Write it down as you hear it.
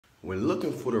when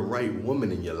looking for the right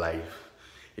woman in your life,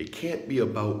 it can't be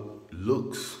about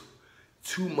looks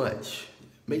too much.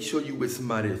 Make sure you're with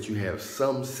somebody that you have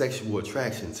some sexual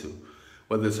attraction to,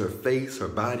 whether it's her face, her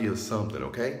body, or something,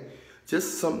 okay?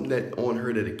 Just something that on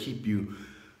her that'll keep you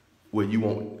where you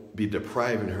won't be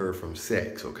depriving her from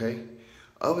sex, okay?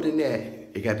 Other than that,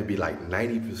 it got to be like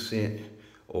 90%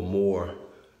 or more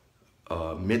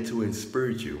mental and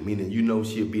spiritual, meaning you know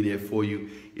she'll be there for you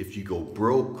if you go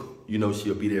broke. You know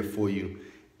she'll be there for you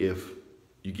if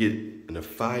you get in a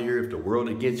fire, if the world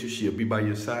against you, she'll be by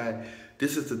your side.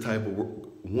 This is the type of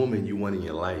woman you want in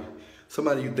your life.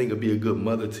 Somebody you think will be a good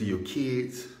mother to your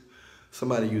kids.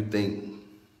 Somebody you think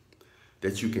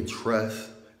that you can trust,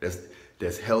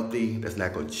 that's healthy, that's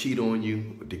not going to cheat on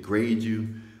you, degrade you,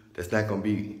 that's not going to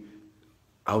be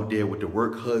out there with the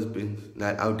work husband,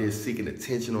 not out there seeking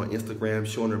attention on Instagram,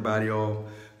 showing her body off,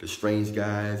 the strange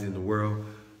guys in the world.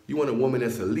 You want a woman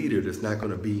that's a leader, that's not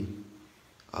going to be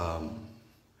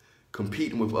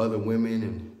competing with other women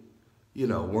and, you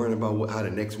know, worrying about how the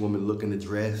next woman look in the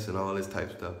dress and all this type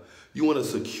of stuff. You want a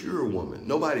secure woman.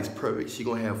 Nobody's perfect. She's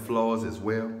going to have flaws as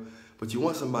well. But you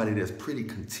want somebody that's pretty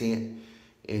content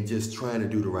and just trying to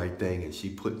do the right thing. And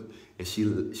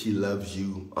she loves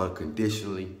you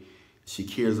unconditionally. She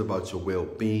cares about your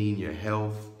well-being, your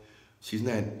health. She's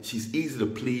easy to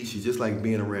please. She's just like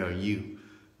being around you.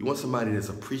 You want somebody that's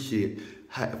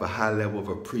have a high level of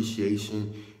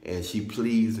appreciation, and she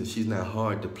pleases, and she's not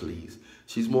hard to please.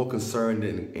 She's more concerned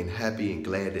and happy and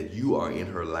glad that you are in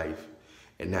her life,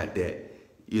 and not that,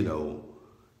 you know,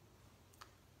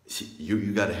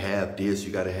 you got to have this,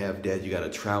 you got to have that, you got to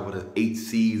travel to 8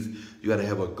 seas, you got to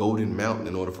have a golden mountain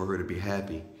in order for her to be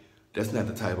happy. That's not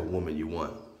the type of woman you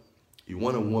want. You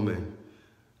want a woman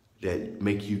that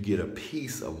make you get a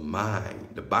peace of mind.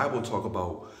 The Bible talk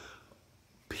about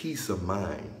peace of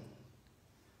mind.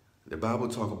 The Bible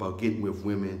talk about getting with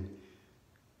women.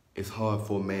 It's hard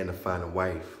for a man to find a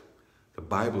wife. The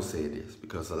Bible said this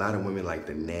because a lot of women like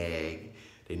to nag.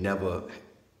 They never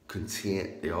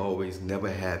content. They're always never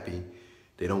happy.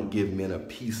 They don't give men a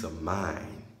peace of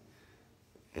mind.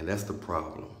 And that's the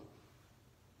problem.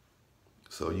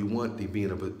 So you want to be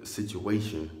in a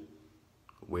situation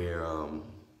where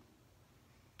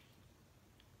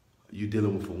you're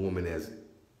dealing with a woman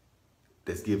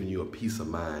that's giving you a peace of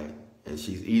mind, and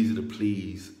she's easy to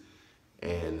please,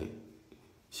 and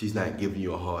she's not giving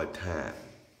you a hard time.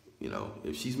 You know,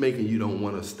 if she's making you don't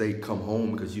want to come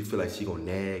home because you feel like she's gonna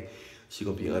nag, she's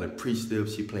gonna be unappreciative,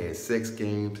 she playing sex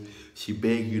games, she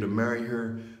beg you to marry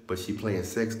her, but she playing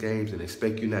sex games and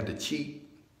expect you not to cheat,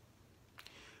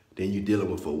 then you're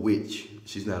dealing with a witch.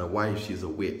 She's not a wife, she's a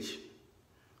witch.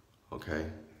 Okay?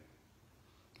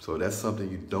 So that's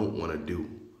something you don't want to do.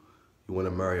 You want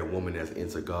to marry a woman that's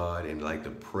into God and like to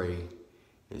pray,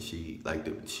 and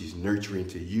she's nurturing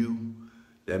to you.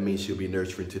 That means she'll be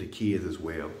nurturing to the kids as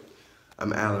well.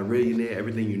 I'm Allan Reallionaire.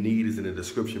 Everything you need is in the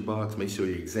description box. Make sure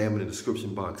you examine the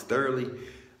description box thoroughly.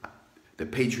 The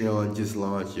Patreon just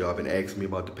launched. Y'all been asking me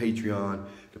about the Patreon.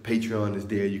 The Patreon is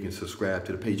there. You can subscribe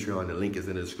to the Patreon. The link is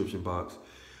in the description box.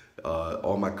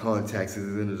 All my contacts is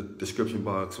in the description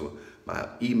box, or my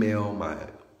email, my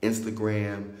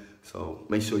Instagram. So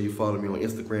make sure you follow me on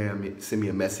Instagram. Send me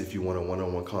a message if you want a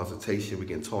one-on-one consultation. We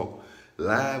can talk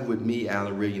live with me,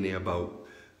 Allan Reallionaire, about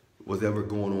whatever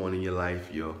going on in your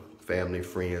life, your family,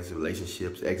 friends,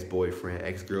 relationships, ex-boyfriend,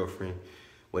 ex-girlfriend,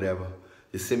 whatever.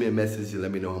 Just send me a message and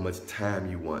let me know how much time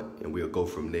you want, and we'll go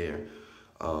from there.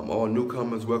 All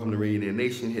newcomers, welcome to Reallionaire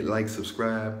Nation. Hit like,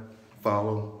 subscribe,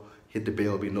 follow, hit the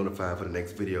bell, be notified for the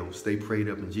next video. Stay prayed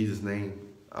up in Jesus' name.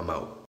 I'm out.